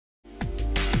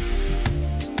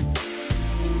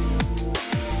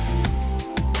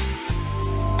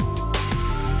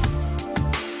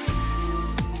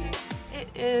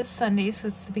is Sunday, so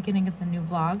it's the beginning of the new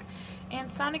vlog,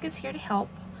 and Sonic is here to help.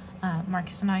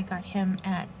 Marcus and I got him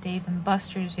at Dave &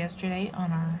 Buster's yesterday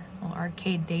on our little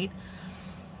arcade date.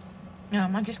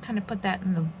 I just kind of put that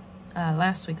in the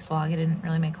last week's vlog. I didn't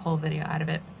really make a whole video out of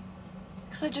it,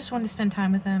 because I just wanted to spend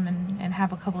time with him and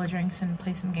have a couple of drinks and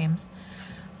play some games.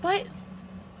 But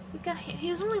we got he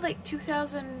was only like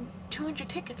 2,200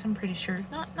 tickets, I'm pretty sure.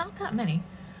 Not that many.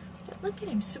 But look at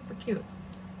him, super cute.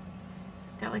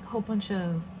 Got like a whole bunch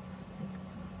of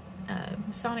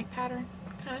Sonic pattern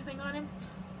kind of thing on him.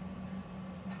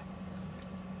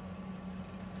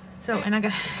 So, and I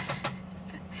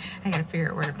gotta figure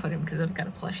out where to put him because I've got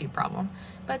a plushie problem.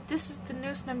 But this is the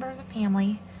newest member of the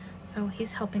family, so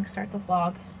he's helping start the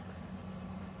vlog.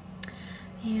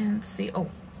 And let's see, oh,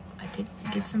 I did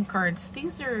get some cards.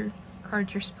 These are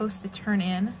cards you're supposed to turn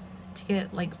in to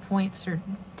get like points or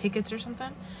tickets or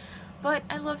something. But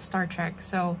I love Star Trek,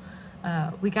 so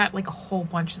we got like a whole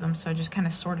bunch of them, so I just kind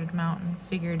of sorted them out and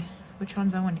figured which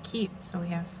ones I wanted to keep. So we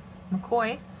have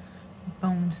McCoy,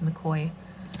 Bones McCoy,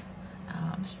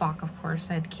 Spock, of course.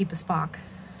 I had to keep a Spock.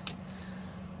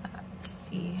 Let's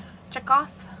see, Chekhov,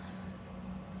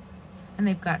 and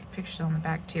they've got pictures on the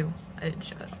back too. I didn't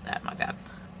show that, my bad.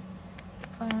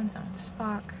 Bones, that one's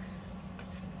Spock.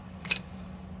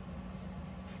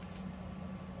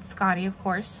 Scotty, of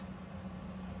course.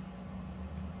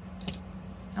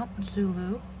 Oh,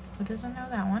 Zulu. Who doesn't know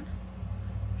that one?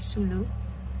 Sulu.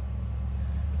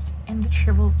 And the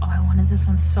Tribbles. Oh, I wanted this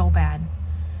one so bad.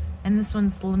 And this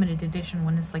one's the limited edition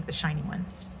one. It's like the shiny one.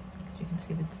 As you can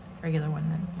see, it's a regular one,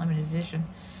 then limited edition.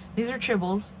 These are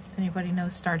Tribbles, if anybody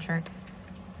knows Star Trek.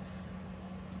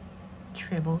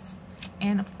 Tribbles.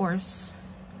 And of course,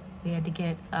 we had to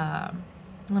get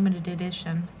limited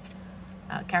edition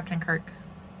Captain Kirk.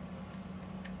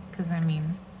 Because, I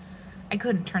mean, I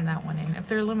couldn't turn that one in. If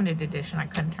they're limited edition, I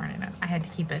couldn't turn it in. I had to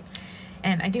keep it.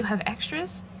 And I do have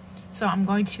extras, so I'm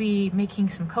going to be making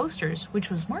some coasters, which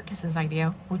was Marcus's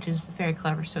idea, which is very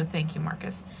clever, so thank you,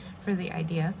 Marcus, for the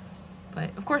idea.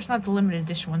 But, of course, not the limited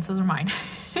edition ones. Those are mine.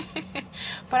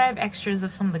 But I have extras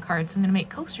of some of the cards. I'm going to make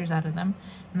coasters out of them,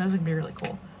 and those are going to be really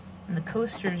cool. And the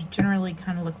coasters generally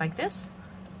kind of look like this.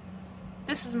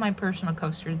 This is my personal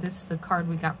coaster. This is the card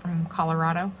we got from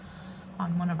Colorado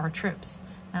on one of our trips.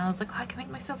 And I was like, oh, I can make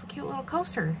myself a cute little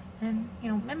coaster and, you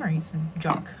know, memories and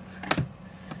junk.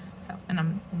 So, and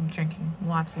I'm drinking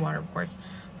lots of water, of course.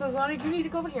 So, Sonic, you need to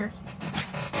go over here.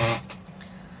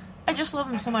 I just love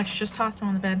him so much. Just tossed him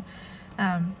on the bed.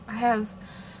 I have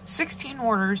 16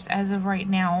 orders as of right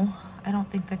now. I don't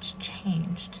think that's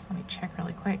changed. Let me check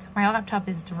really quick. My laptop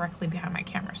is directly behind my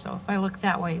camera, so if I look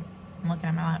that way, I'm looking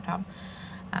at my laptop.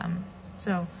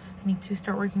 So, I need to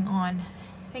start working on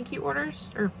thank you orders,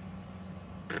 or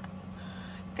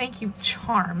thank you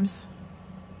charms,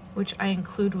 which I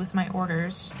include with my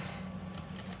orders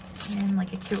in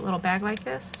like a cute little bag like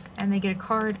this, and they get a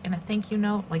card and a thank you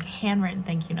note, like a handwritten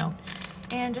thank you note,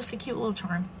 and just a cute little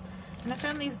charm. And I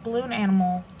found these balloon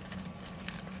animal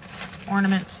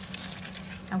ornaments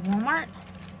at Walmart.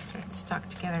 Sorry, it's stuck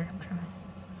together. I'm trying to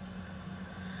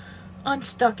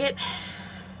unstuck it.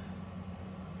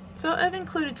 So I've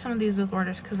included some of these with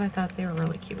orders because I thought they were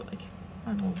really cute, like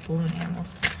little balloon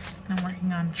animals. And I'm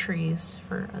working on trees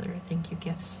for other thank you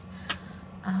gifts.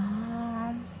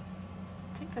 I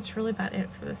think that's really about it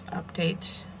for this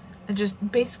update.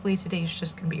 Basically today's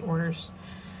just gonna be orders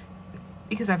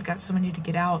because I've got so many to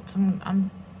get out. So I'm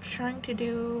trying to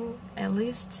do at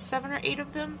least 7 or 8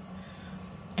 of them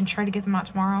and try to get them out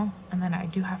tomorrow. And then I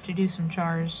do have to do some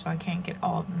jars, so I can't get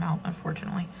all of them out,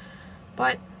 unfortunately.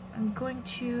 But I'm going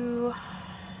to,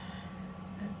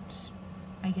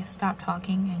 I guess, stop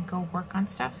talking and go work on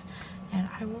stuff. And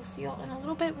I will see y'all in a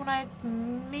little bit when I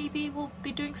maybe will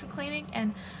be doing some cleaning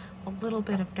and a little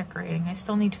bit of decorating. I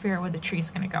still need to figure out where the tree's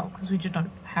going to go because we just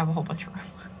don't have a whole bunch of room.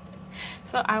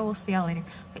 So I will see y'all later.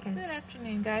 Good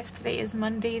afternoon, guys. Today is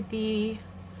Monday the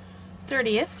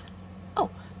 30th. Oh,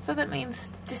 so that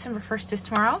means December 1st is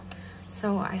tomorrow.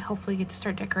 So I hopefully get to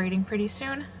start decorating pretty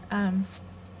soon.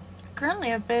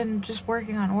 Currently I've been just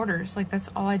working on orders. Like, that's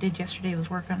all I did yesterday was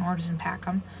work on orders and pack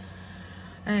them.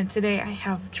 And today I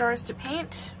have jars to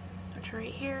paint, which are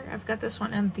right here. I've got this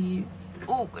one and the,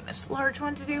 oh goodness, large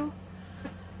one to do.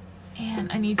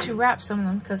 And I need to wrap some of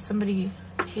them because somebody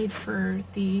paid for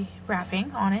the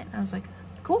wrapping on it. I was like,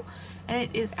 cool. And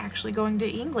it is actually going to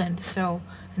England, so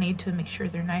I need to make sure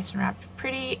they're nice and wrapped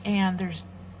pretty, and there's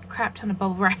a crap ton of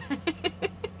bubble wrap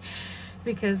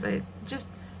because the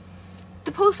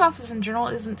post office in general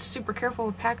isn't super careful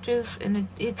with packages, and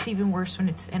it's even worse when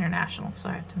it's international, so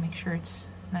I have to make sure it's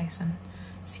nice and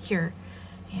secure.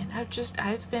 And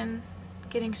I've been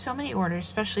getting so many orders,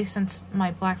 especially since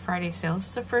my Black Friday sale. This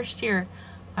is the first year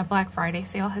my Black Friday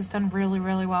sale has done really,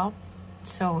 really well.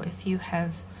 So if you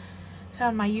have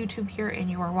found my YouTube here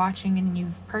and you are watching and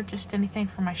you've purchased anything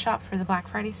from my shop for the Black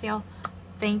Friday sale,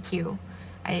 thank you.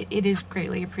 It is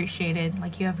greatly appreciated.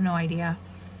 Like, you have no idea.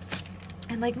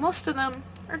 And like, most of them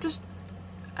are just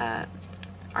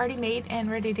already made and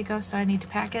ready to go, so I need to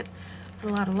pack it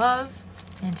with a lot of love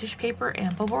and tissue paper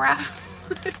and bubble wrap.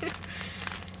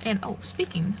 And oh,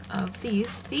 speaking of these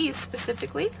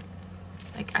specifically,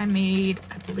 like, I made,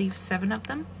 I believe, 7 of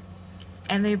them,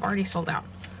 and they've already sold out.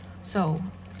 So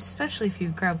especially if you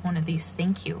grab one of these,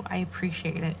 thank you. I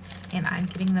appreciate it. And I'm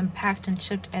getting them packed and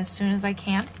shipped as soon as I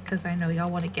can, because I know y'all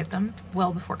want to get them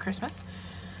well before Christmas.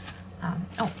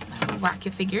 Oh,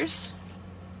 Wacky figures.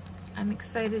 I'm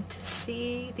excited to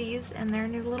see these in their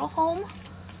new little home.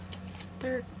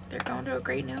 They're going to a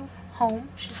great new home.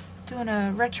 She's doing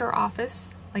a retro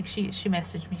office. Like, she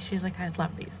messaged me. She's like, "I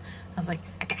love these." I was like,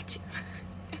 "I got you."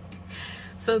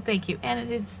 So thank you.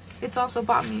 And it's also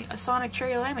bought me a Sonic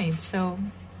trail I made, so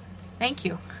thank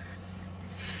you.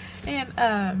 And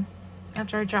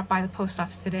after I dropped by the post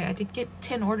office today, I did get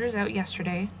 10 orders out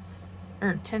yesterday,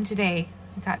 or 10 today.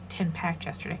 I got 10 packed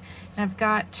yesterday, and I've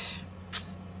got,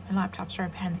 my laptop's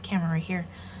right behind the camera right here,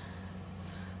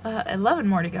 11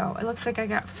 more to go. It looks like I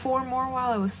got 4 more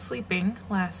while I was sleeping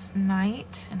last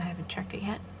night, and I haven't checked it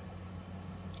yet.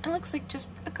 It looks like just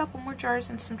a couple more jars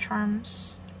and some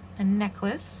charms and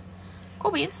necklace.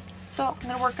 Cool beans. So I'm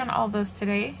gonna work on all of those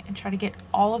today and try to get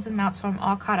all of them out so I'm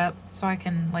all caught up, so I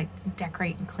can like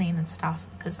decorate and clean and stuff,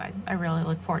 because I really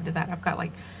look forward to that. I've got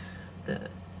like the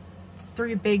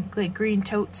 3 big like green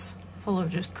totes full of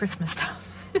just Christmas stuff.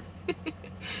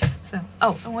 So,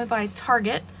 oh, I went by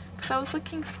Target because I was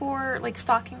looking for like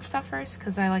stocking stuffers,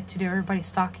 because I like to do everybody's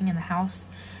stocking in the house,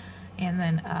 and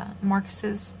then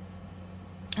Marcus's,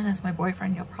 and that's my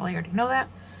boyfriend. You'll probably already know that.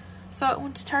 So I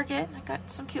went to Target, I got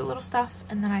some cute little stuff,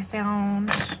 and then I found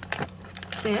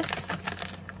this.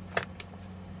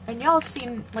 And y'all have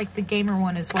seen like the gamer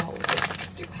one as well, which I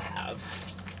do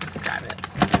have. Grab it.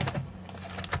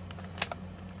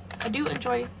 I do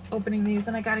enjoy opening these,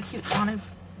 and I got a cute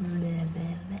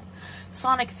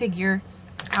Sonic figure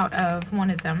out of one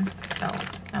of them. So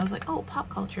I was like, oh, pop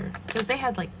culture, because they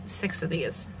had like 6 of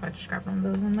these, so I just grabbed one of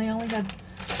those, and they only had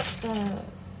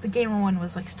the gamer one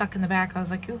was like stuck in the back. I was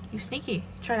like, ooh, you sneaky,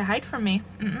 try to hide from me.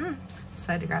 So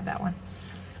I had to grab that one.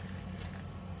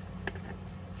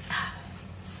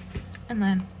 And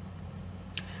then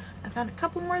I found a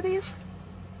couple more of these,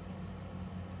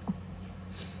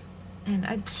 and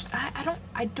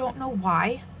I don't know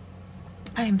why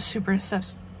I am super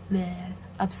obsessed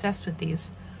with these.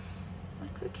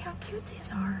 Like, look how cute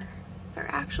these are.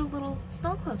 They're actual little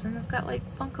snow globes, and they've got like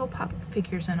Funko Pop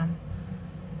figures in them.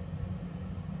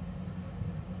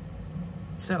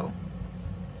 So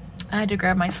I had to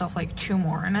grab myself like 2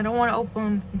 more, and I don't want to open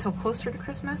them until closer to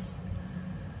Christmas,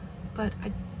 but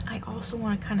I also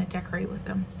want to kind of decorate with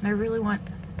them. And I really want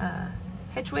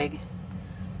Hedwig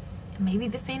and maybe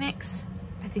the Phoenix.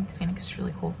 I think the Phoenix is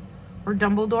really cool, or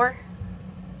Dumbledore,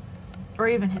 or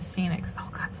even his Phoenix. Oh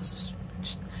god, those are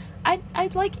just,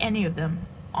 I'd like any of them,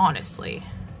 honestly.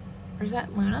 Or is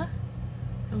that Luna?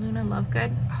 Or Luna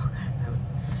Lovegood? Oh god.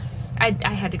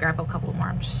 I had to grab a couple more.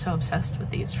 I'm just so obsessed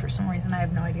with these for some reason. I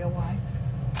have no idea why.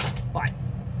 Why?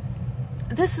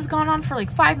 This has gone on for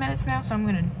like 5 minutes now, so I'm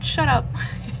gonna shut up.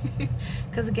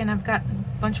 Because again, I've got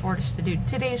a bunch of orders to do.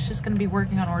 Today is just gonna be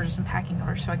working on orders and packing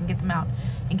orders so I can get them out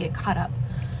and get caught up.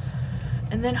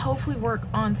 And then hopefully work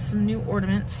on some new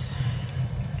ornaments.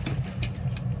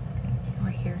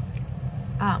 Right here.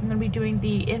 I'm gonna be doing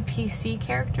the NPC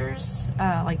characters,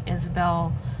 like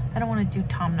Isabel. I don't want to do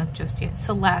Tom Nook just yet.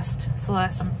 Celeste,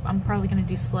 I'm probably going to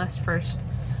do Celeste first.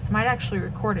 I might actually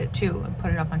record it too and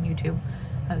put it up on YouTube.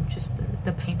 Just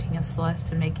the painting of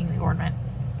Celeste and making the ornament.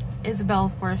 Isabel,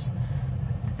 of course,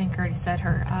 I think I already said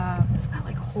her. I've got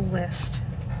like a whole list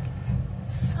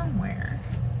somewhere.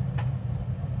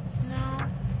 No,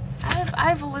 I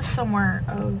have a list somewhere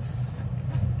of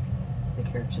the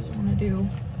characters I want to do.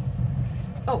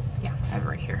 Oh, yeah, I have it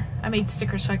right here. I made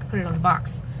stickers so I could put it on the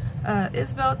box.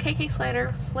 Isabel, KK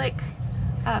Slater, Flick,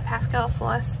 Pascal,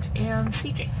 Celeste, and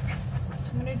CJ.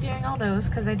 So I'm going to be doing all those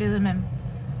because I do them in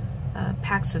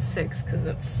packs of 6, because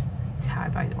that's how I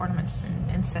buy the ornaments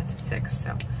in sets of 6.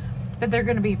 So, but they're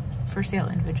going to be for sale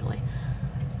individually.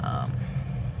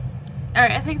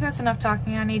 Alright, I think that's enough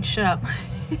talking. I need to shut up.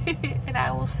 And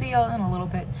I will see y'all in a little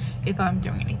bit if I'm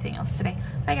doing anything else today.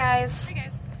 Bye guys. Hi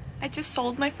guys. I just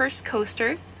sold my first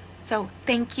coaster, so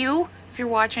thank you if you're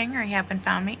watching or you haven't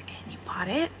found me and you bought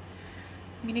it.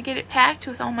 I'm gonna get it packed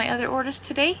with all my other orders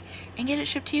today and get it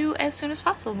shipped to you as soon as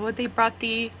possible. But they brought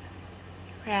the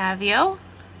Ravio,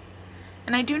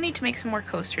 and I do need to make some more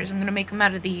coasters. I'm gonna make them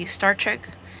out of the Star Trek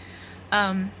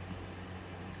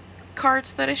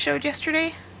cards that I showed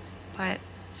yesterday. But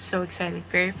so excited,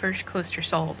 very first coaster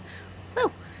sold.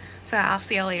 Woo! So I'll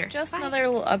see y'all later. Just another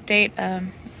little update.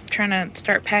 Trying to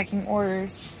start packing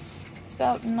orders. It's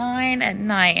about 9 at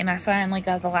night, and I finally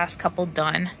got the last couple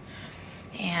done.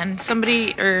 And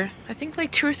somebody, or I think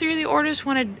like 2 or 3 of the orders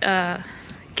wanted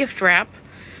gift wrap.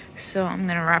 So I'm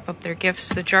going to wrap up their gifts.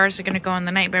 The jars are going to go on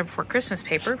the Nightmare Before Christmas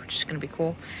paper, which is going to be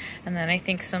cool. And then I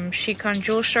think some Shikon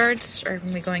jewel shards are going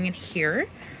to be going in here.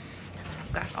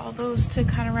 I've got all those to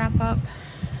kind of wrap up.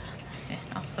 And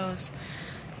all those.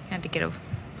 I had to get a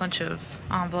bunch of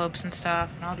envelopes and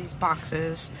stuff and all these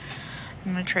boxes.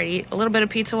 I'm going to try to eat a little bit of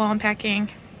pizza while I'm packing.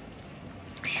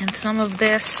 And some of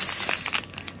this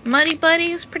Muddy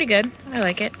Buddy is pretty good. I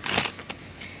like it.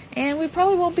 And we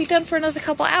probably won't be done for another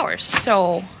couple hours.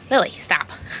 So, Lily, stop.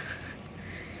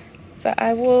 So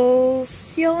I will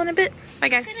see y'all in a bit. Bye,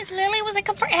 guys. Goodness, Lily, was I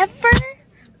gone forever?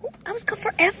 Ooh, I was gone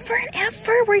forever and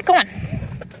ever. Where are you going?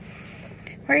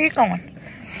 Where are you going?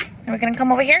 Are we gonna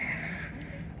come over here?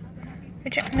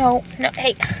 No, no,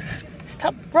 hey.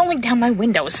 Stop rolling down my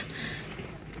windows.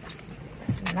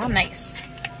 That's not nice.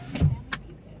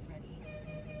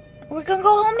 Are we gonna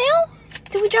go home now?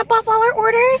 Did we drop off all our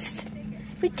orders?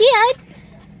 We did.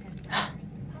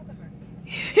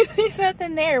 There's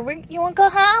nothing there. You want to go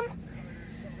home?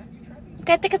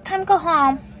 Gotta take a time to go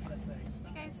home.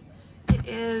 Hey guys, it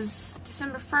is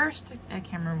December 1st. I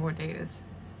can't remember what day it is.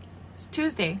 It's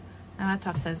Tuesday. My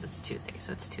laptop says it's Tuesday,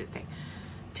 so it's Tuesday.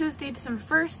 Tuesday, December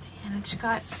 1st, and I just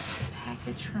got a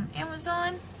package from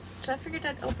Amazon. So I figured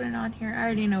I'd open it on here. I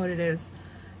already know what it is.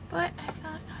 But I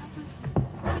thought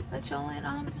I would let y'all in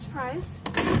on the surprise.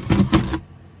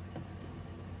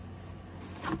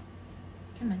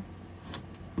 Come on.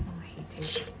 Oh, I hate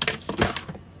tape.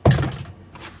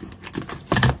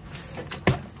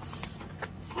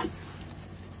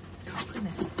 Oh,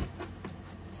 goodness.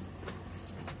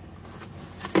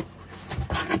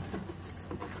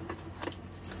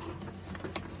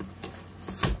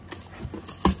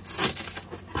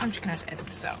 I'm just gonna have to edit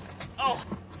this out. Oh!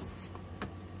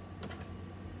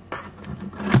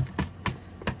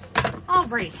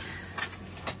 Alrighty.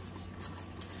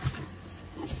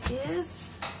 Is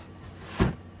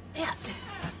it.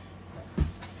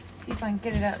 See if I can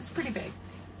get it out. It's pretty big.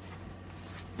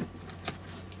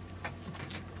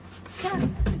 Come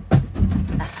on.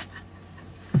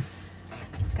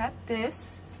 Got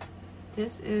this.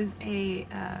 This is a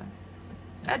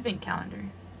advent calendar.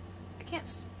 I can't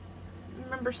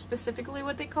remember specifically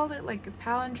what they called it, like a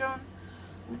palindrome,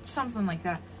 something like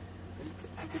that.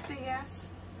 It's a big ass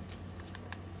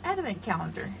advent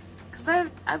calendar. Because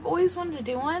I've always wanted to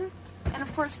do one, and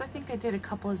of course I think I did a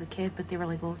couple as a kid, but they were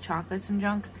like little chocolates and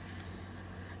junk.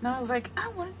 And I was like, I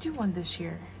want to do one this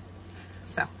year.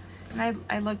 So, and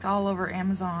I looked all over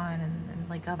Amazon and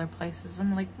like other places.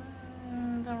 I'm like,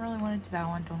 don't really want to do that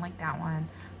one, don't like that one.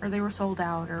 Or they were sold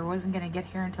out, or wasn't going to get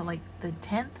here until like the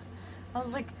 10th. I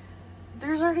was like,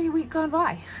 there's already a week gone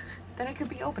by that I could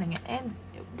be opening it. And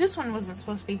this one wasn't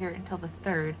supposed to be here until the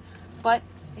 3rd, but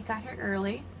it got here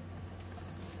early.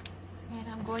 And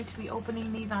I'm going to be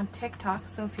opening these on TikTok,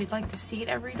 so if you'd like to see it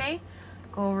every day,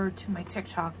 go over to my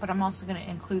TikTok. But I'm also going to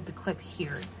include the clip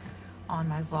here on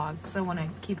my vlog, because I want to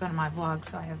keep it on my vlog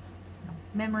so I have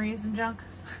memories and junk.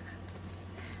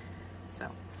 So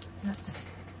that's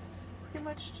pretty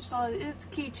much just all it is.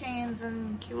 Keychains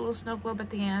and cute little snow globe at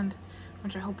the end,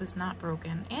 which I hope is not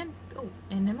broken. And, oh,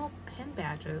 enamel pin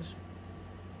badges.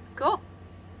 Cool.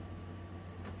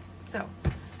 So,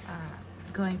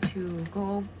 going to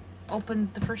go open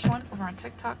the first one over on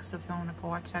TikTok, so if you want to go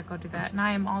watch that, go do that. And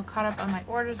I am all caught up on my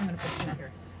orders. I'm going to put them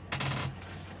here.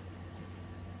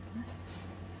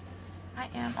 I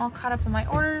am all caught up on my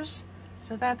orders,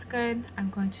 so that's good. I'm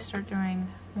going to start doing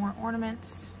more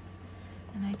ornaments.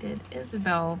 And I did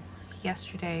Isabel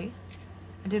yesterday.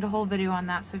 I did a whole video on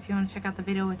that, so if you want to check out the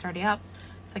video, it's already up.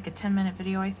 It's like a 10-minute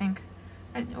video, I think.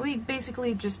 And we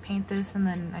basically just paint this, and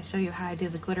then I show you how I do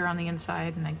the glitter on the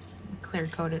inside, and I clear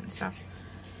coat it and stuff.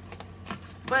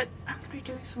 But I'm going to be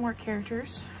doing some more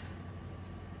characters.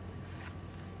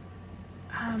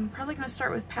 I'm probably going to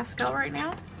start with pastel right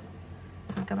now.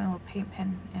 I've got my little paint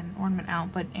pen and ornament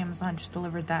out, but Amazon just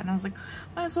delivered that, and I was like,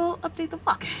 might as well update the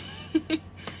vlog.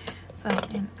 So,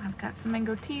 and I've got some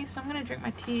mango tea, so I'm going to drink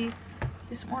my tea,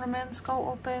 do some ornaments, go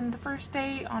open the first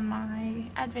day on my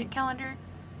advent calendar.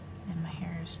 And my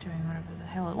hair is doing whatever the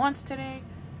hell it wants today.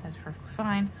 That's perfectly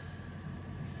fine.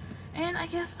 And I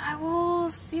guess I will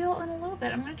see you in a little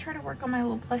bit. I'm gonna try to work on my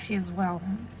little plushie as well.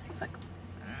 Let's see if I can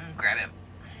grab him.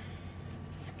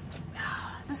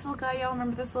 This little guy, y'all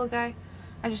remember this little guy?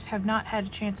 I just have not had a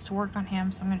chance to work on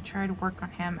him, so I'm gonna try to work on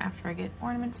him after I get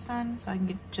ornaments done, so I can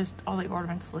get just all the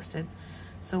ornaments listed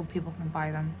so people can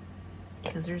buy them.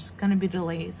 Because there's gonna be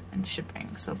delays in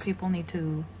shipping, so people need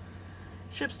to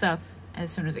ship stuff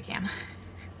as soon as they can.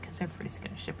 Because everybody's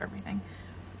gonna ship everything.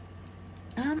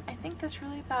 I think that's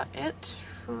really about it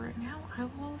for right now. I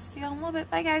will see y'all in a little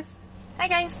bit. Bye, guys. Hi,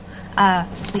 guys.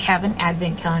 We have an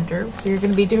advent calendar we're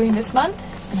going to be doing this month,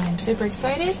 and I'm super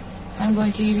excited. I'm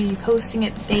going to be posting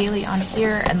it daily on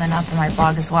here and then up on my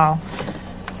blog as well.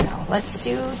 So let's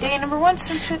do day number 1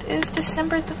 since it is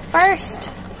December the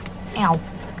 1st. Ow.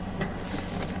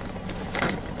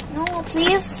 No,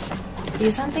 please.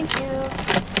 Please and thank you.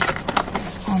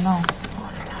 Oh, no.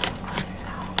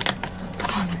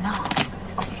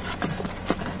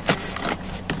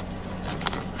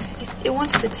 It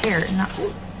wants to tear, not.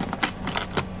 Ooh.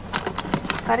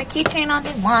 Got a keychain on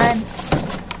day 1.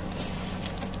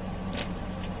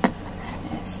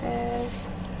 And it says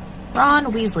Ron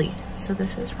Weasley. So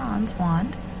this is Ron's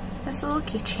wand. This little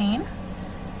keychain.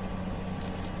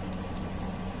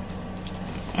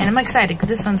 And I'm excited because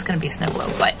this one's going to be a snow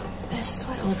globe, but this is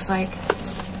what it looks like.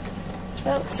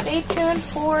 So stay tuned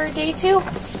for day 2.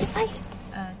 Bye.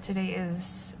 Today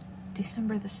is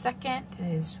December the 2nd. It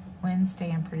is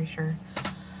Wednesday, I'm pretty sure.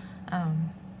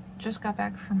 Just got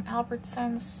back from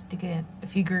Albertsons to get a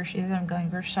few groceries. I'm going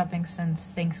grocery shopping since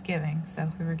Thanksgiving,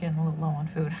 so we were getting a little low on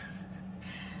food.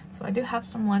 So I do have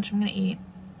some lunch I'm gonna eat,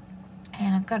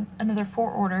 and I've got another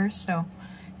 4 orders, so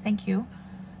thank you.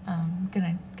 I'm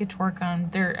gonna get to work on,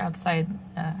 they're outside.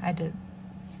 I had to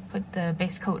put the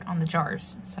base coat on the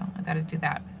jars, so I gotta do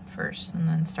that first and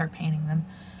then start painting them.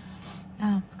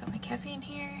 I've got my caffeine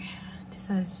here.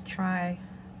 Decided to try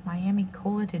Miami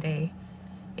Cola today.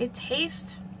 It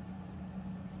tastes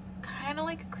kind of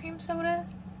like a cream soda,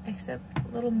 except a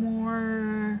little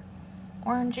more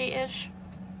orangey-ish.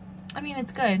 I mean,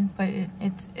 it's good, but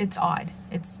it's odd.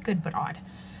 It's good but odd.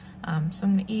 So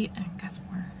I'm gonna eat. I got some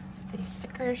more of these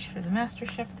stickers for the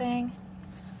MasterChef thing.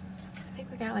 I think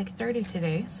we got like 30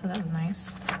 today, so that was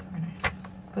nice. We're gonna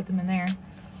put them in there.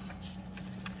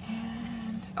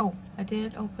 And oh, I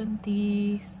did open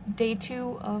the day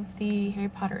 2 of the Harry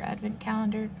Potter Advent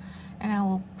Calendar, and I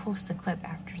will post the clip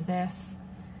after this.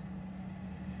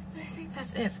 I think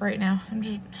that's it for right now. I'm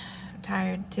just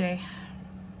tired today.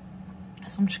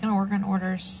 So I'm just gonna work on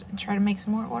orders and try to make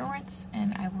some more ornaments,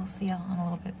 and I will see y'all in a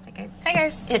little bit. Okay. Hi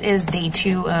guys, it is day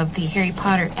 2 of the Harry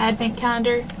Potter Advent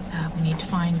Calendar. We need to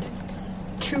find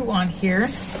 2 on here.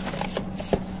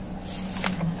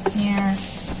 Here.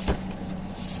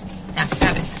 Ah,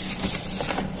 got it.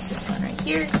 It's this one right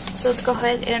here. So let's go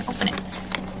ahead and open it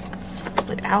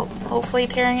without hopefully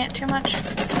tearing it too much.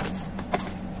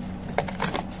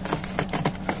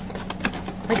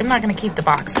 Like, I'm not gonna keep the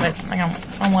box, but I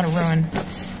don't want to ruin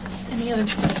any other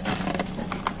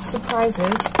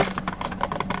surprises.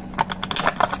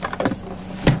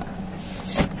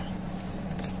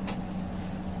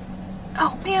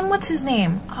 Oh man, what's his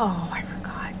name? Oh, I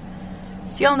forgot.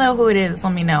 If y'all know who it is,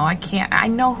 let me know. I can't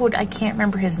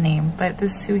remember his name, but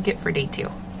this is who we get for day 2.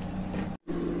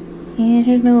 And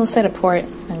here's my little setup for it.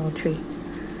 It's my little tree.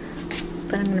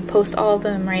 But I'm gonna post all of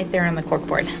them right there on the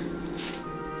corkboard.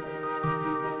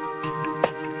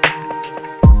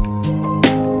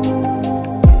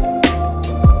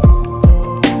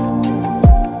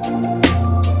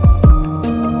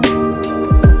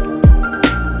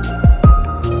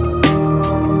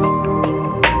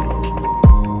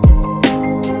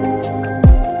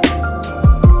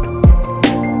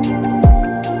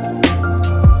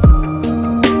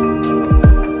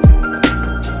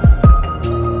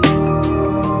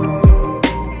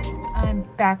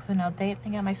 Back with an update. I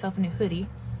got myself a new hoodie.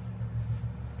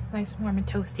 Nice, warm, and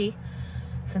toasty.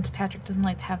 Since Patrick doesn't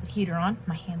like to have the heater on,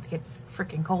 my hands get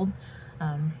freaking cold.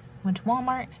 Went to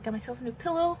Walmart, got myself a new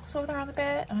pillow. It's over there on the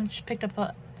bed. And I just picked up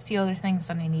a few other things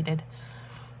that I needed.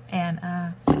 And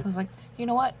I was like, you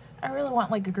know what? I really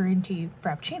want like a green tea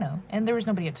frappuccino. And there was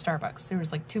nobody at Starbucks. There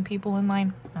was like 2 people in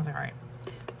line. I was like, all right.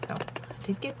 So I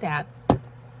did get that.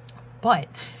 But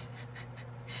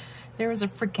there was a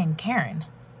freaking Karen.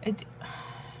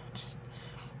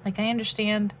 Like, I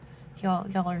understand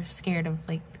y'all are scared of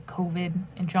like COVID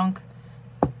and junk,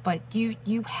 but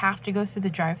you have to go through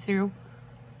the drive-thru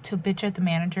to bitch at the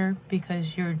manager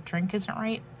because your drink isn't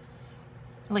right.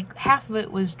 Like, half of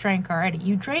it was drank already.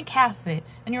 You drank half of it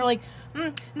and you're like,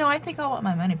 no, I think I want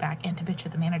my money back, and to bitch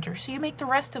at the manager. So you make the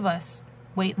rest of us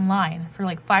wait in line for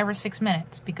like 5 or 6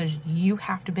 minutes because you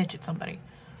have to bitch at somebody.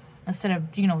 Instead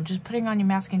of, you know, just putting on your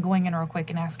mask and going in real quick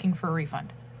and asking for a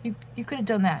refund. You could have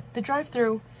done that. The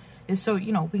drive-thru is so,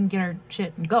 you know, we can get our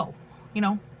shit and go, you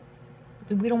know?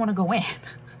 We don't want to go in.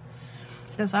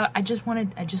 Because I just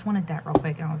wanted that real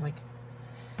quick, and I was like,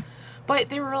 but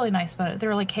they were really nice about it. They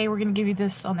were like, hey, we're going to give you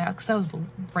this on that, because I was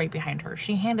right behind her.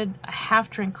 She handed a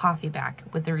half-drink coffee back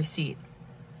with the receipt.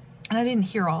 And I didn't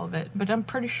hear all of it, but I'm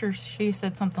pretty sure she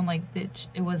said something like that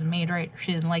it wasn't made right, or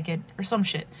she didn't like it, or some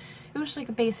shit. It was like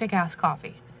a basic-ass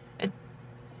coffee.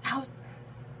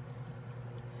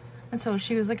 And so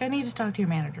she was like, I need to talk to your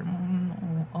manager.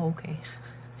 Oh, okay.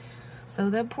 So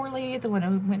that poor lady, the one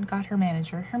who went and got her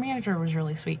manager was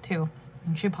really sweet too.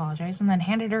 And she apologized and then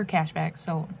handed her cash back.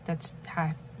 So that's how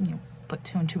I, you know, put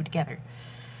 2 and 2 together.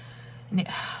 And it,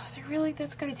 so really,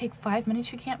 that's gotta take 5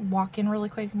 minutes. You can't walk in really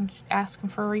quick and ask them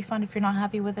for a refund if you're not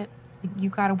happy with it. You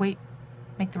gotta wait,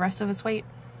 make the rest of us wait.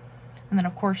 And then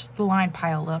of course the line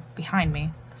piled up behind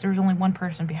me because there was only one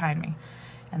person behind me.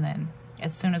 And then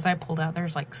as soon as I pulled out,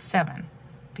 there's like 7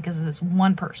 because of this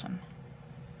one person.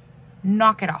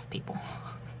 Knock it off, people.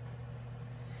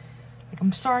 Like,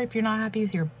 I'm sorry if you're not happy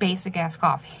with your basic ass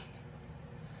coffee.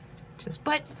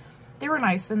 But they were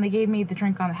nice and they gave me the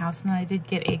drink on the house, and then I did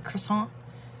get a croissant.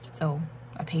 So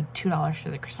I paid $2 for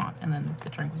the croissant, and then the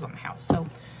drink was on the house. So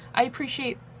I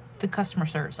appreciate the customer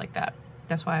service like that.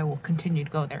 That's why I will continue to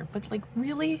go there. But like,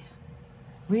 really?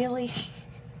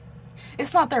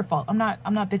 It's not their fault. I'm not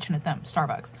bitching at them,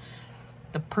 Starbucks.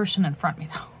 The person in front of me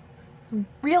though.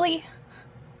 Really?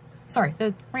 Sorry,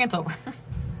 the rant's over.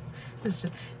 It's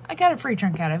just, I got a free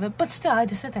drink out of it, but still I had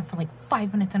to sit there for like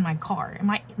 5 minutes in my car.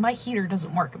 And my heater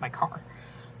doesn't work in my car.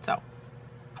 So,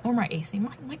 or my AC.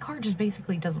 My car just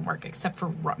basically doesn't work except for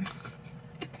run.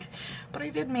 But I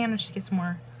did manage to get some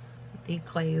more of the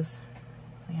clays.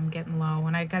 I'm getting low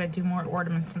and I gotta do more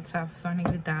ornaments and stuff, so I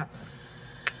needed that.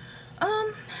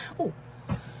 Oh,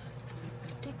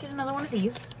 did get another one of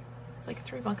these. It's like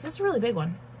 $3. It's a really big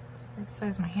one. It's like the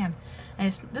size of my hand.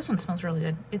 And this one smells really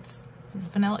good. It's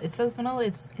vanilla. It says vanilla.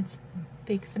 It's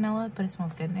fake vanilla, but it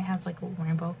smells good. And it has like a little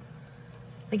rainbow.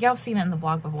 Like, y'all seen it in the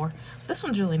vlog before. This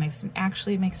one's really nice and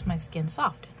actually makes my skin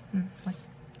soft. Like,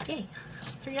 yay,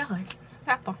 $3.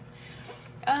 Apple.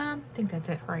 I think that's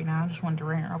it for right now. I just wanted to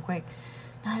ring it real quick.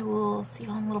 I will see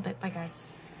you all in a little bit. Bye,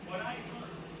 guys. What I saw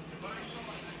in the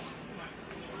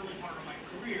early part of my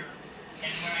career,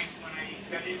 and when I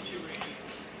got into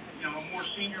a more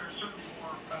senior, certainly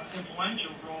more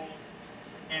influential role,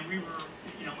 and we were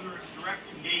in direct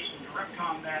engagement, direct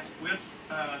combat with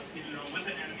with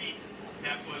an enemy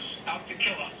that was out to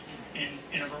kill us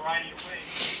in a variety of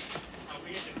ways. We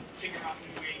had to figure out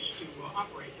new ways to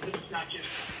operate. This is not just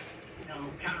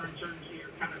counterinsurgency or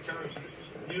counterterrorism. This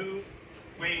is new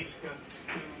ways to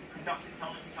conduct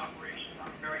intelligence operations on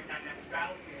a very dynamic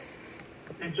battlefield.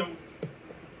 And so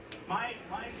my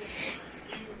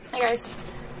Hi guys,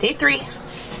 day 3,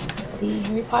 the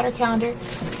Harry Potter calendar,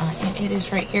 and it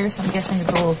is right here, so I'm guessing it's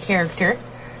a little character.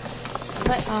 So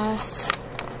let us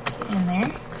get in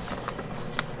there.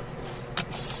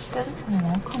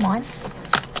 Oh, come on.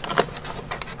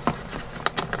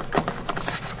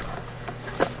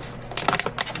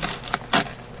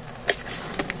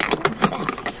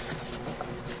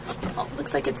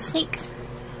 Looks like it's a snake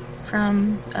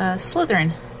from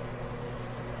Slytherin.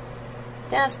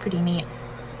 That's pretty neat.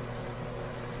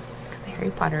 Got the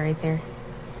Harry Potter right there.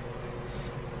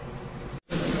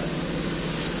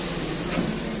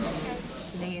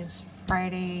 Today is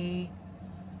Friday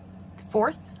the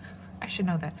 4th. I should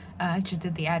know that. I just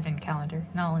did the advent calendar,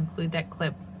 and I'll include that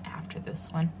clip after this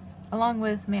one, along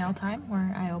with mail time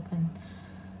where I open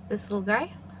this little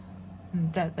guy.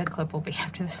 That clip will be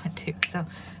after this one too, so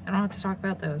I don't have to talk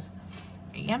about those.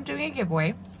 I am doing a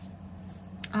giveaway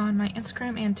on my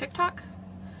Instagram and TikTok.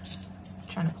 I'm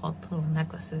trying to pull up the little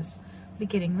necklaces. I'll be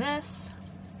getting this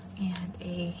and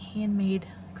a handmade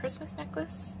Christmas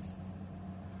necklace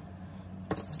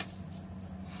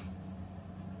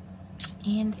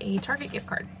and a Target gift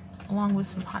card along with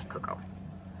some hot cocoa.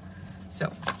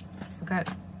 So I've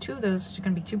got 2 of those, which are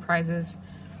going to be 2 prizes.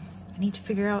 I need to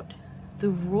figure out the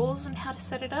rules and how to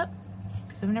set it up,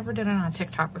 because I've never done it on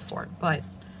TikTok before, but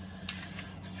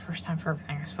first time for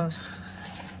everything, I suppose.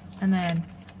 And then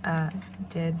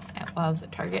while I was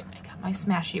at Target, I got my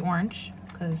smashy orange,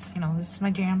 because this is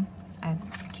my jam. I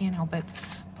can't help it,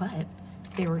 but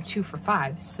they were 2 for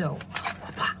 $5, so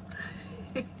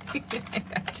I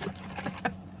got 2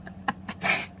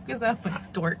 because I'm a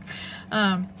dork.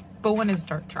 But one is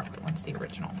dark chocolate, one's the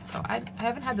original, so I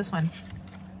haven't had this one,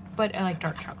 but I like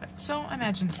dark chocolate, so I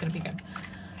imagine it's gonna be good.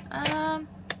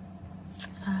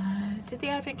 the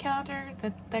advent calendar.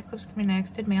 That clip's coming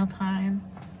next. Did mail time.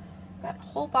 Got a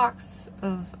whole box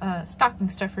of stocking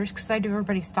stuffers because I do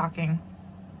everybody's stocking.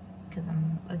 Because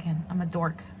I'm a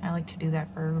dork. I like to do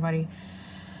that for everybody.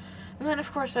 And then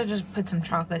of course I just put some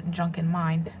chocolate and junk in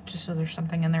mine, just so there's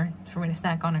something in there for me to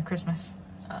snack on Christmas.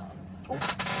 Oh,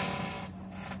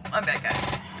 my bad,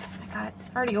 guys. I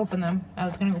already opened them. I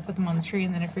was gonna go put them on the tree,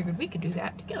 and then I figured we could do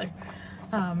that together.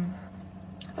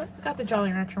 But I got the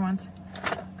Jolly Rancher ones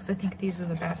because I think these are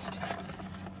the best.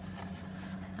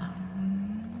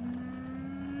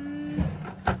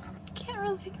 Can't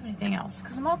really think of anything else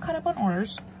because I'm all caught up on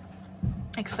orders,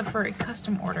 except for a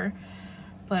custom order,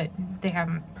 but they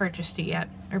haven't purchased it yet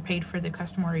or paid for the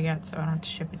custom order yet, so I don't have to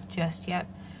ship it just yet.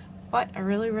 But I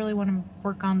really want to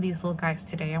work on these little guys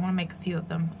today. I want to make a few of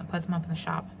them and put them up in the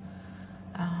shop.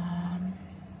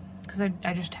 Because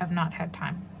I just have not had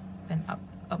time. Been up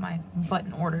my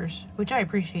button orders, which I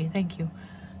appreciate, thank you.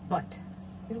 But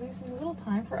it leaves me a little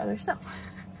time for other stuff.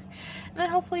 And then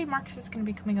hopefully Marcus is going to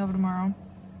be coming over tomorrow.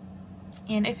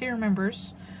 And if he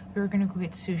remembers, we were going to go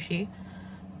get sushi.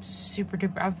 Super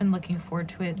duper. I've been looking forward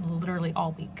to it literally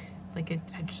all week. Like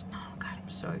I just, oh god, I'm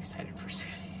so excited for sushi.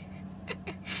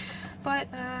 But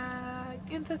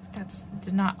yeah, that's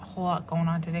not a whole lot going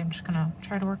on today. I'm just gonna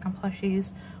try to work on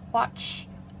plushies. Watch,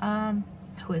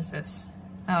 who is this?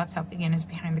 My laptop again is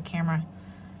behind the camera.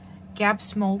 Gab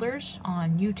Smolders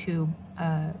on YouTube.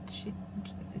 She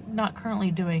not currently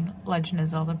doing Legend of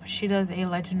Zelda, but she does a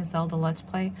Legend of Zelda Let's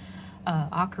Play,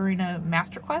 Ocarina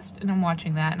Master Quest, and I'm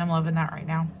watching that and I'm loving that right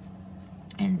now.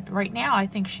 And right now I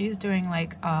think she's doing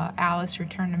like Alice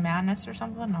Return to Madness or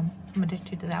something. I'm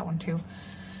addicted to that one too.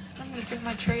 I'm gonna drink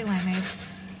my cherry limeade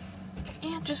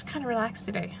and just kind of relax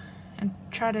today and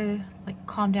try to like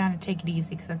calm down and take it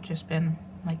easy because I've just been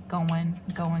like going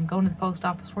to the post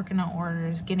office, working on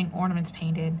orders, getting ornaments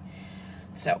painted.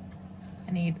 So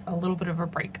I need a little bit of a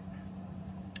break.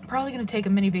 I'm probably gonna take a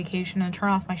mini vacation and turn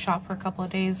off my shop for a couple of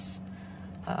days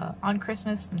on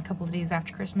Christmas and a couple of days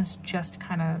after Christmas, just to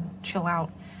kind of chill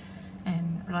out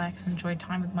and relax and enjoy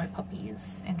time with my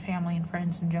puppies and family and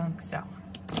friends and junk. So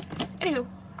anywho,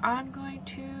 I'm going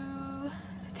to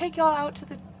take y'all out to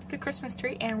the Christmas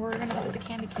tree and we're gonna put the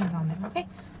candy canes on there, okay?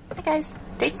 Hi guys,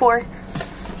 day 4. It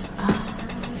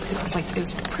looks like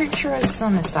there's pretty sure it's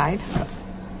on this side.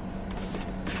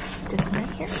 This one right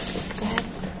here, so let's go ahead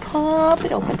and pop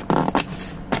it open.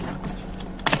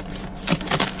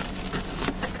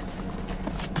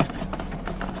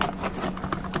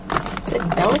 Is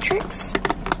it Bellatrix?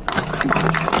 Oh, come on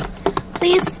now.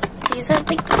 Please, I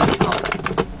think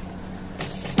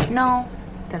no,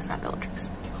 that's not Bellatrix.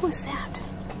 Who is that?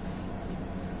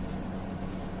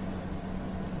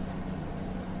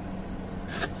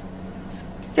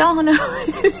 Y'all know,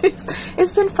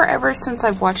 it's been forever since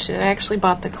I've watched it. I actually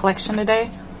bought the collection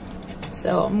today,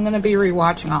 so I'm gonna be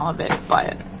rewatching all of it,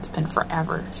 but it's been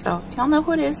forever. So if y'all know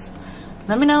who it is,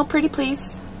 let me know, pretty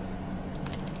please.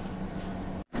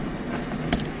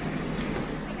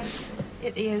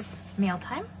 It is mail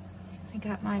time. I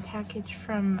got my package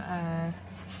from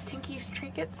Ticky's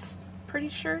Trinkets, pretty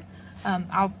sure.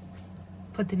 I'll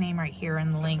put the name right here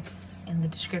and the link in the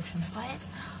description, but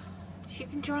she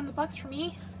can draw on the box for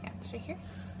me. Yeah, it's right here.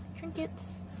 Trinkets.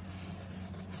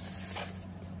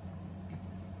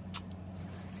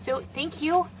 So thank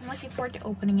you. I'm looking forward to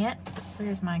opening it.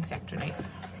 Where's my X-Acto knife?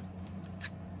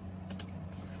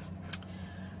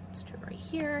 Let's do it right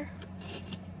here.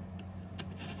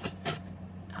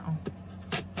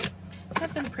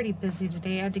 I've been pretty busy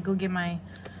today. I had to go get my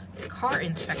car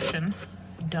inspection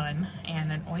done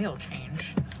and an oil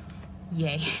change.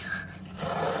 Yay.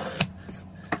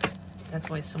 That's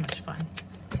always so much fun.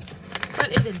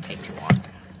 But it didn't take too long.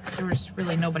 There was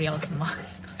really nobody else in line.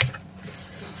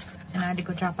 And I had to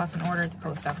go drop off an order at the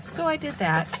post office. So I did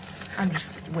that. I'm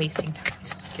just wasting time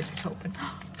to get this open.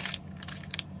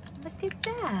 Look at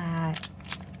that.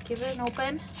 Give it an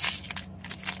open.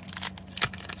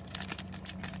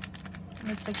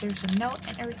 Looks like there's a note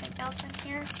and everything else in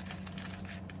here.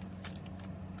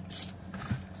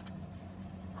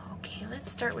 Okay,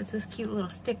 let's start with this cute little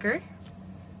sticker.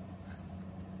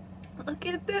 Look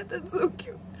at that, that's so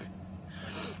cute.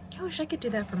 I wish I could do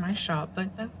that for my shop, but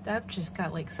I've just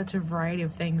got like such a variety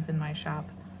of things in my shop.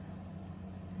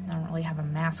 I don't really have a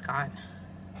mascot.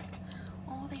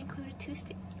 Oh, they included 2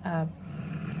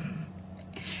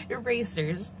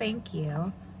 erasers, thank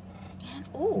you. And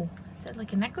oh, is that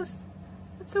like a necklace?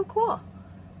 That's so cool.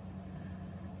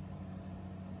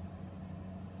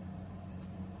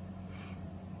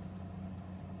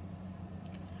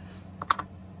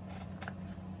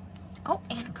 Oh,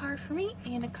 and a card for me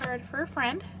and a card for a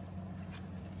friend.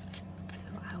 So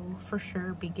I will for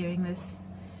sure be giving this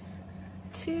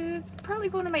to probably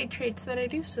one of my trades that I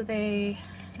do, so they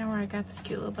know where I got this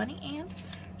cute little bunny. And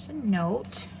there's a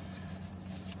note,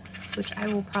 which I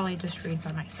will probably just read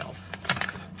by myself.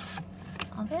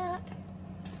 All that.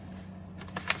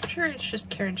 I'm sure it's just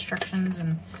care instructions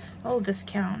and a little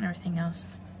discount and everything else.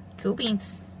 Cool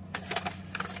beans.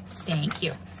 Thank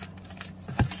you.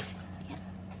 Yeah.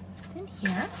 In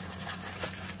here.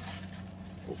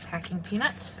 Ooh, packing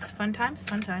peanuts. Fun times,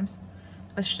 fun times.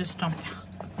 Let's just dump it out.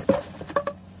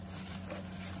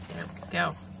 There we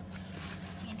go.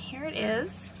 And here it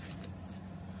is.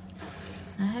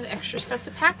 I have extra stuff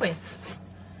to pack with.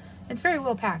 It's very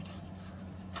well packed.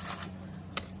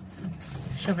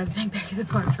 Shove everything back in the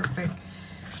box real quick.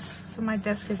 So my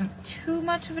desk isn't too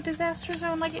much of a disaster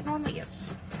zone like it normally is.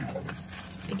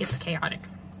 It gets chaotic.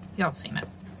 Y'all have seen it.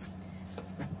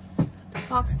 The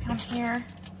box down here.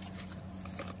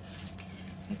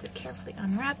 I have to carefully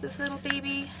unwrap this little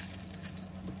baby.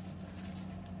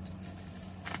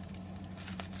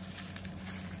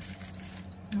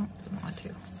 Nope, don't want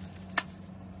to.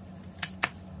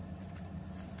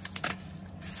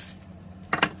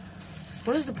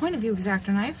 What is the point of you,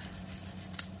 X-Acto knife?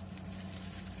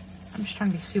 I'm just trying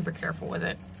to be super careful with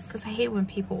it, because I hate when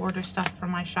people order stuff from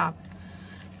my shop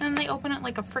and they open it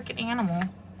like a freaking animal.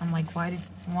 I'm like, why did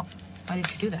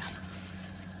you do that?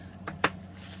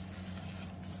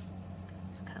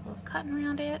 Got a little cutting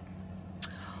around it.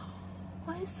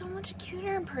 Why is it so much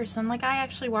cuter in person? Like, I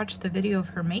actually watched the video of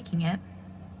her making it.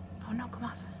 Oh no, come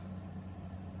off.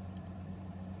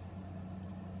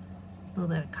 A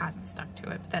little bit of cotton stuck to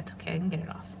it, but that's okay, I can get it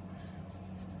off.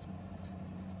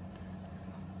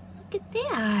 Look at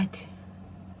that.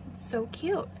 It's so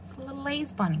cute. It's a little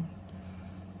Lay's bunny.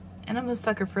 And I'm a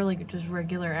sucker for like just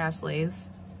regular ass Lay's.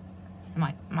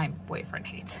 My boyfriend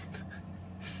hates it.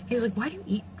 He's like, why do you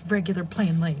eat regular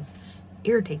plain Lay's? It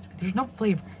irritates me. There's no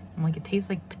flavor. I'm like, it tastes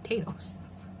like potatoes.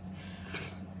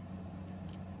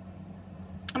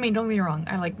 I mean, don't get me wrong,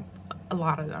 I like a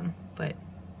lot of them, but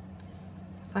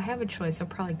if I have a choice, I'll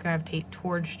probably gravitate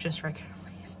towards just regular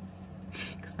Lay's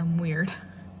because I'm weird.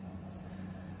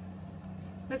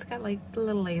 It's got like the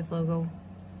little Lay's logo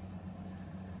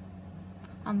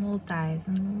on the little thighs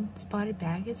and the little spotted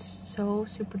bag. It's so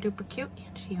super duper cute.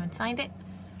 And she even signed it.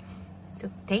 So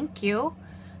thank you.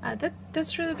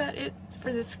 That's really about it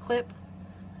for this clip.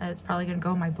 It's probably gonna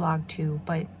go on my blog too,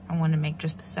 but I want to make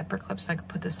just a separate clip so I could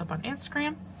put this up on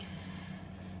Instagram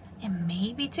and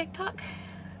maybe TikTok.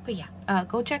 But yeah,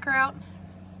 go check her out.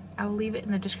 I will leave it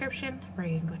in the description where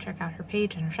you can go check out her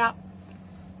page and her shop.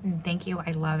 And thank you,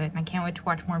 I love it, and I can't wait to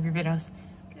watch more of your videos.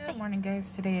 Good morning, guys.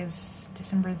 Today is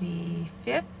December the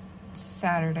 5th,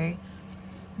 Saturday.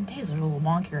 And days are a little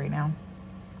wonky right now.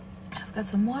 I've got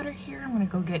some water here. I'm gonna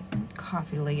go get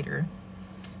coffee later.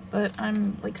 But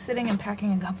I'm like sitting and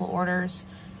packing a couple orders,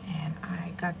 and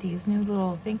I got these new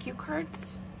little thank you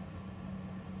cards.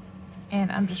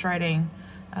 And I'm just writing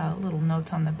little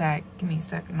notes on the back. Give me a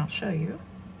second, I'll show you.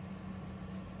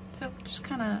 So just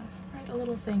kind of write a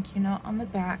little thank you note on the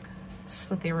back. This is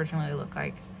what they originally look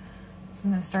like. So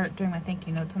I'm going to start doing my thank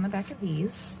you notes on the back of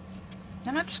these.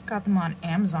 And I just got them on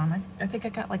Amazon. I think I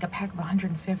got like a pack of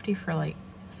 150 for like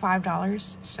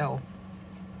 $5. So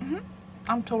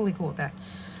I'm totally cool with that.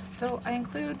 So I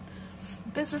include a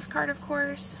business card, of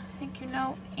course, thank you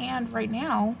note, and right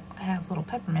now I have little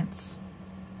peppermints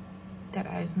that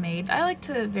I've made. I like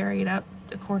to vary it up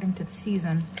according to the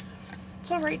season.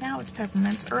 So right now it's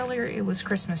peppermints. Earlier it was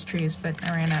Christmas trees, but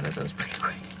I ran out of those pretty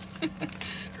quick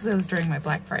because that was during my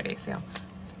Black Friday sale.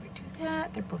 So we do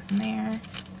that. They're both in there. And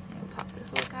we'll pop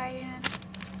this little guy in.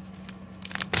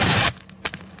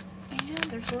 And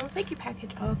there's a little thank you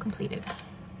package all completed.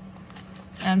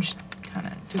 And I'm just kind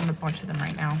of doing a bunch of them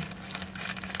right now.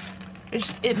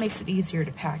 It makes it easier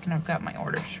to pack, and I've got my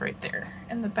orders right there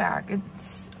in the back.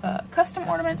 It's custom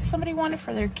ornaments somebody wanted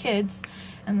for their kids,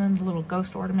 and then the little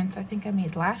ghost ornaments I think I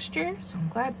made last year, so I'm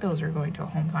glad those are going to a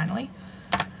home finally.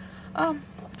 Let's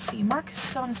see,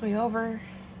 Marcus is on his way over.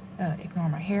 Ignore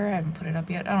my hair, I haven't put it up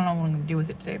yet. I don't know what I'm going to do with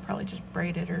it today. Probably just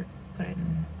braid it or put it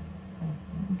in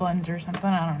buns or something,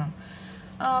 I don't know.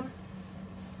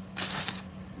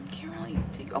 Can't really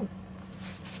take, oh,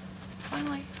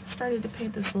 finally started to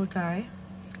paint this little guy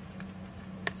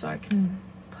so I can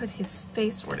put his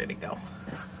face, where did it go?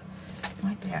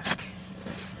 My desk.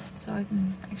 So I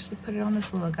can actually put it on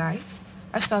this little guy.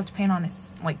 I still have to paint on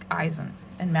his like eyes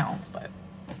and mouth, but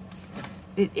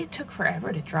it took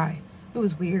forever to dry. It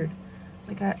was weird.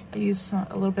 Like I used a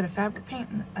little bit of fabric paint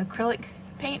and acrylic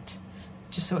paint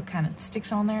just so it kind of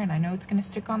sticks on there, and I know it's gonna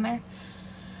stick on there,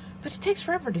 but it takes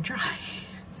forever to dry.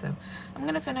 So I'm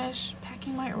gonna finish packing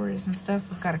checking my orders and stuff.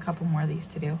 I've got a couple more of these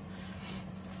to do.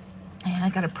 And I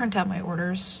got to print out my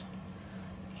orders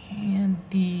and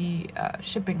the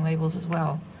shipping labels as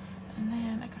well. And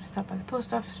then I got to stop by the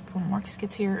post office before Marcus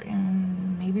gets here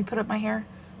and maybe put up my hair.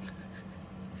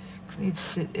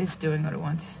 It's doing what it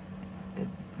wants. It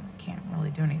can't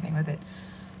really do anything with it.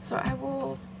 So I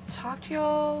will talk to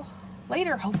y'all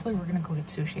later. Hopefully we're going to go get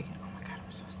sushi. Oh my god,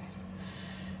 I'm so excited.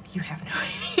 You have no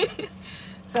idea.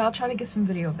 So I'll try to get some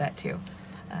video of that too.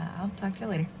 I'll talk to you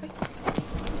later. Bye.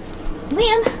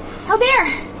 Liam, how there?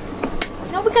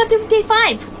 No, we got to day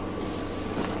 5.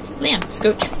 Liam,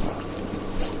 scooch.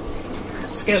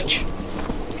 Scooch.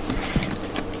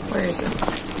 Where is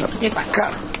it? Day 5.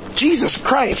 God, Jesus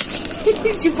Christ.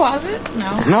 Did you pause it?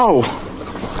 No. No.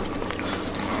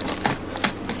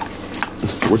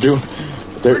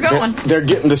 We're going. They're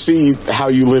getting to see how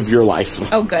you live your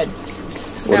life. Oh, good.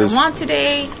 What I is want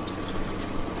today?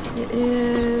 It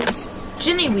is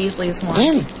Ginny Weasley's one.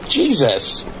 Man,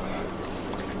 Jesus.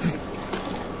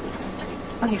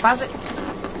 Okay, pause it.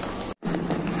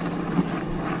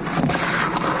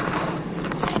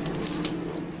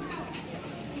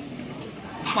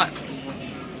 What?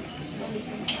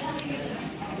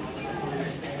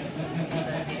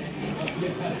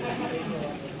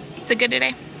 Is it good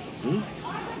today?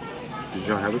 Did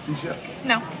y'all have a piece yet?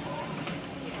 No.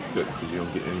 Good, because you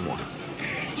don't get any more.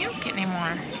 You don't get any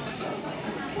more.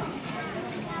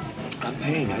 I'm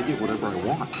paying. I get whatever I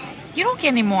want. You don't get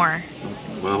any more.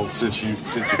 Well, since you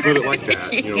put it like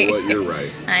that, you know what? You're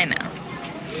right. I know.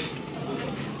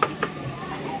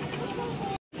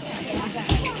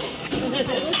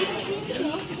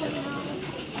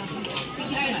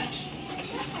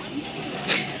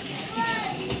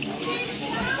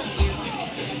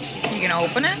 You gonna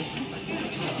open it?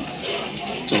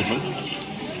 It's open.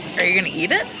 Are you gonna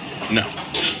eat it? No.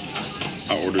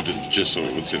 I ordered it just so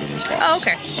it would sit in this box. Oh,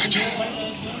 okay. Gotcha.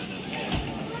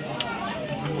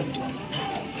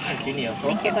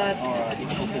 Thank you, bud.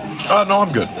 No,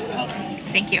 I'm good.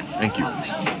 Thank you. Thank you.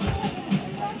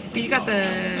 You got the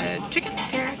chicken?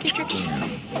 Teriyaki chicken?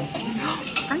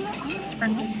 Spring roll?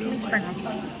 Spring roll. Spring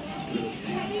roll.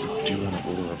 Do you want to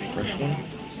order a fresh one?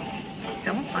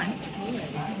 That one's fine.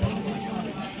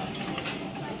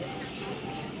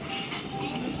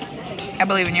 I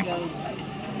believe in you.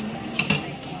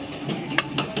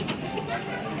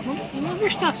 Move your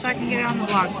stuff so I can get it on the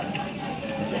vlog.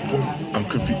 I'm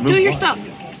confused. Do your stuff.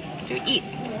 Eat.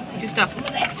 Do stuff.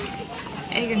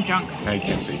 Egg and junk. Now you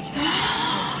can't see.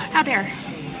 How dare.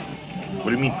 What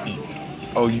do you mean eat?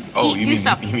 You do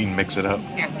stuff. mean mix it up?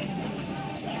 Yeah.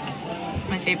 It's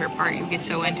my favorite part. You get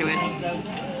so into it.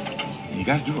 You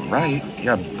gotta do it right. You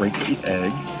gotta break the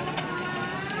egg.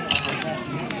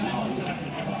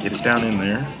 Get it down in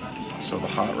there so the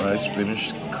hot rice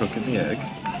finishes cooking the egg.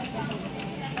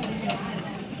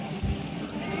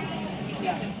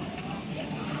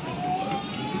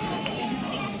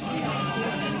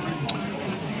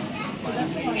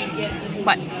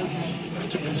 What?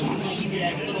 Chicken sauce.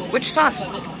 Which sauce?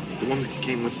 The one that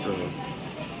came with the...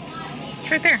 It's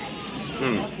right there.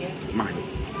 Mine.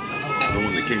 The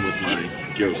one that came with my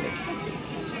gyoza.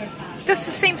 That's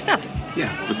the same stuff.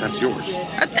 Yeah, but that's yours.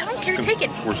 I don't care. Take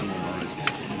it. Pour some on mine.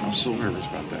 I'm so nervous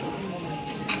about that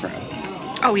crab.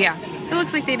 Oh, yeah. It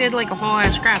looks like they did like a whole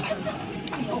ass crab.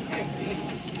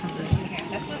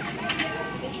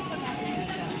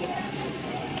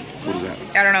 What is that?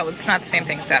 I don't know. It's not the same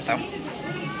thing as that, though.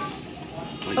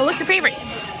 Oh, look, your favorite.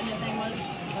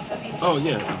 Oh,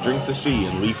 yeah. Drink the sea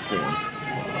in leaf form.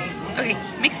 Okay,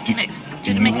 mix. Do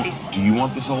the mixies. Do you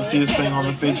want the saltiest thing on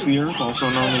the face of the earth, also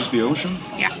known as the ocean?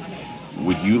 Yeah.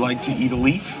 Would you like to eat a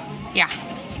leaf? Yeah.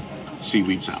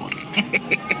 Seaweed salad.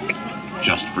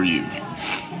 Just for you.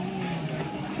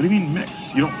 What do you mean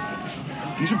mix? You don't...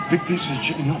 These are big pieces of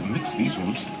chicken. You don't mix these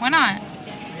ones. Why not?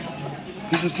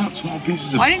 Because it's not small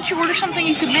pieces of... Why didn't you order something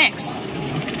you could mix?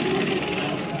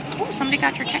 Oh, somebody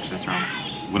got your Texas wrong.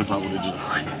 What if I would have just...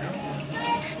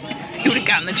 You would have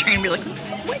gotten the train and be like,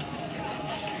 what?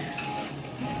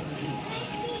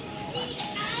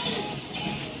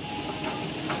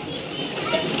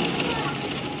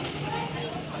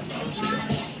 Let's see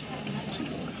that.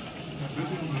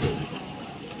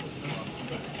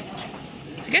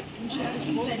 Is it good?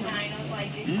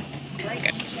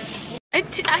 Good.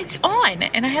 It's on,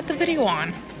 and I had the video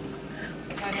on.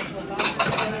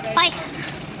 Bye.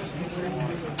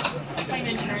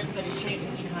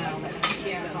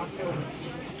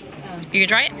 You can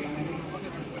try it?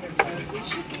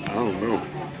 I don't know.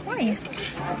 Why?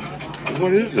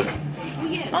 What is it?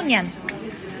 Long yen.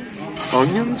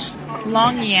 Onions?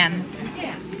 Long yen.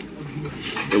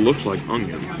 It looks like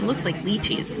onion. It looks like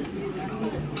lychees.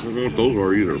 don't know what those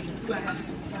are either.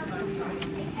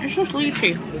 It's just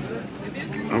lychee. I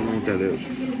don't know what that is.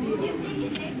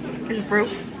 Is it fruit?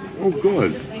 Oh,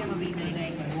 good.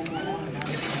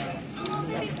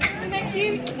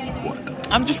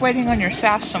 I'm just waiting on your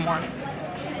sass some more.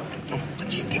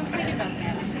 Cheesecake.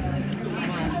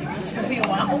 It's gonna be a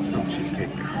while. Cheesecake.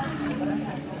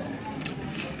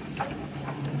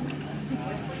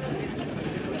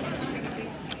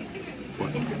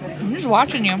 I'm just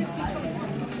watching you.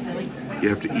 You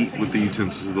have to eat with the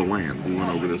utensils of the land. We went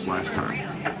over this last time.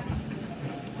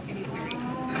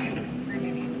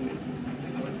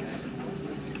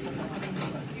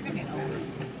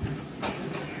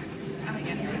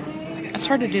 It's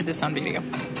hard to do this on video.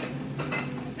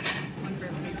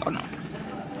 Oh no.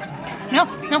 No,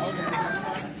 no.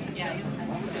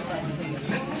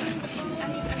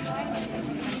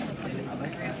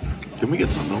 Can we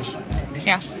get something else?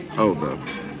 Yeah. Oh, the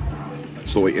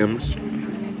soy M's.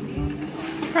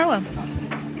 Try one.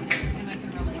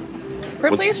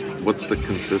 Fruit, please. What's the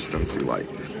consistency like?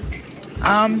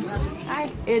 Hi.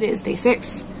 It is day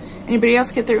 6. Anybody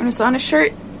else get their Unasana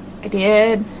shirt? I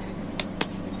did.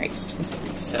 Right.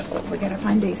 So we gotta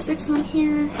find day 6 on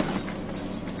here.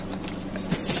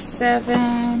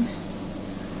 7,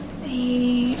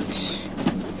 8,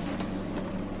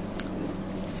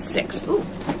 6. Ooh.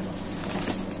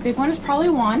 This big one is probably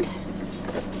wand.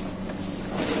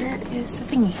 Where is the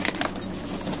thingy?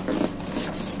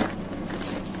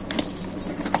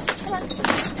 Come on.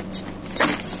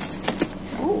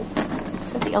 Ooh.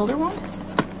 Is that the elder wand?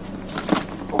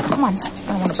 Oh, come on. I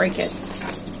don't want to break it.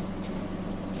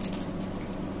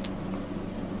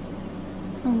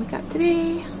 So we got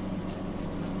today.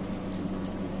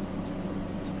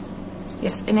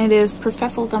 Yes, and it is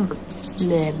Professor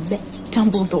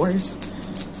Dumbledore's.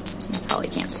 You probably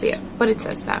can't see it, but it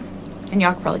says that. And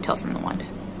y'all can probably tell from the wand.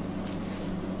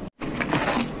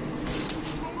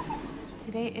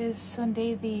 Today is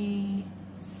Sunday the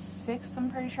 6th,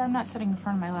 I'm pretty sure. I'm not sitting in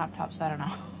front of my laptop, so I don't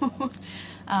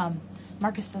know.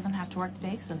 Marcus doesn't have to work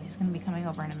today, so he's going to be coming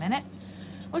over in a minute,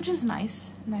 which is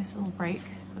nice. Nice little break.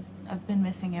 I've been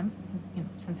missing him, you know,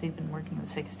 since he's been working the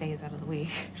 6 days out of the week.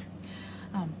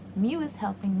 Mew is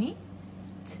helping me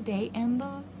today and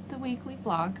the weekly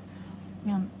vlog.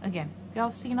 Again,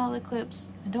 y'all seen all the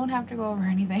clips. I don't have to go over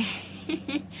anything.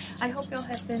 I hope y'all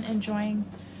have been enjoying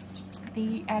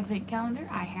the advent calendar.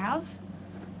 I have.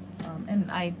 And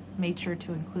I made sure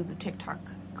to include the TikTok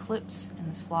clips in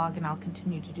this vlog, and I'll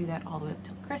continue to do that all the way up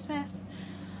till Christmas.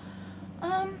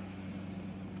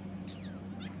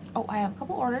 Oh, I have a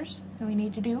couple orders that we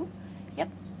need to do. Yep,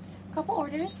 a couple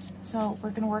orders. So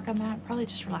we're gonna work on that. Probably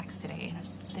just relax today. And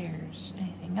if there's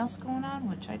anything else going on,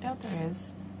 which I doubt there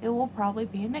is, it will probably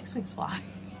be in next week's vlog.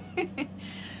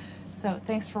 So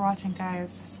thanks for watching,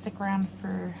 guys. Stick around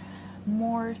for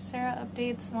more Sarah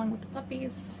updates along with the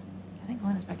puppies. I think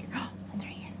Lena's back here. Oh, Lena's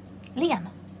right here. Liam,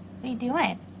 what are you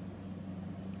doing?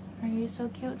 Are you so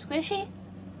cute, squishy?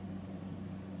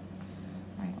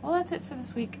 Alright, well that's it for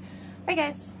this week. Bye,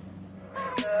 guys.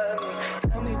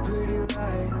 Tell me pretty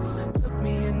lies, look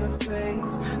me in the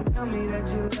face, tell me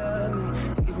that you love me,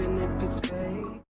 even if it's fake.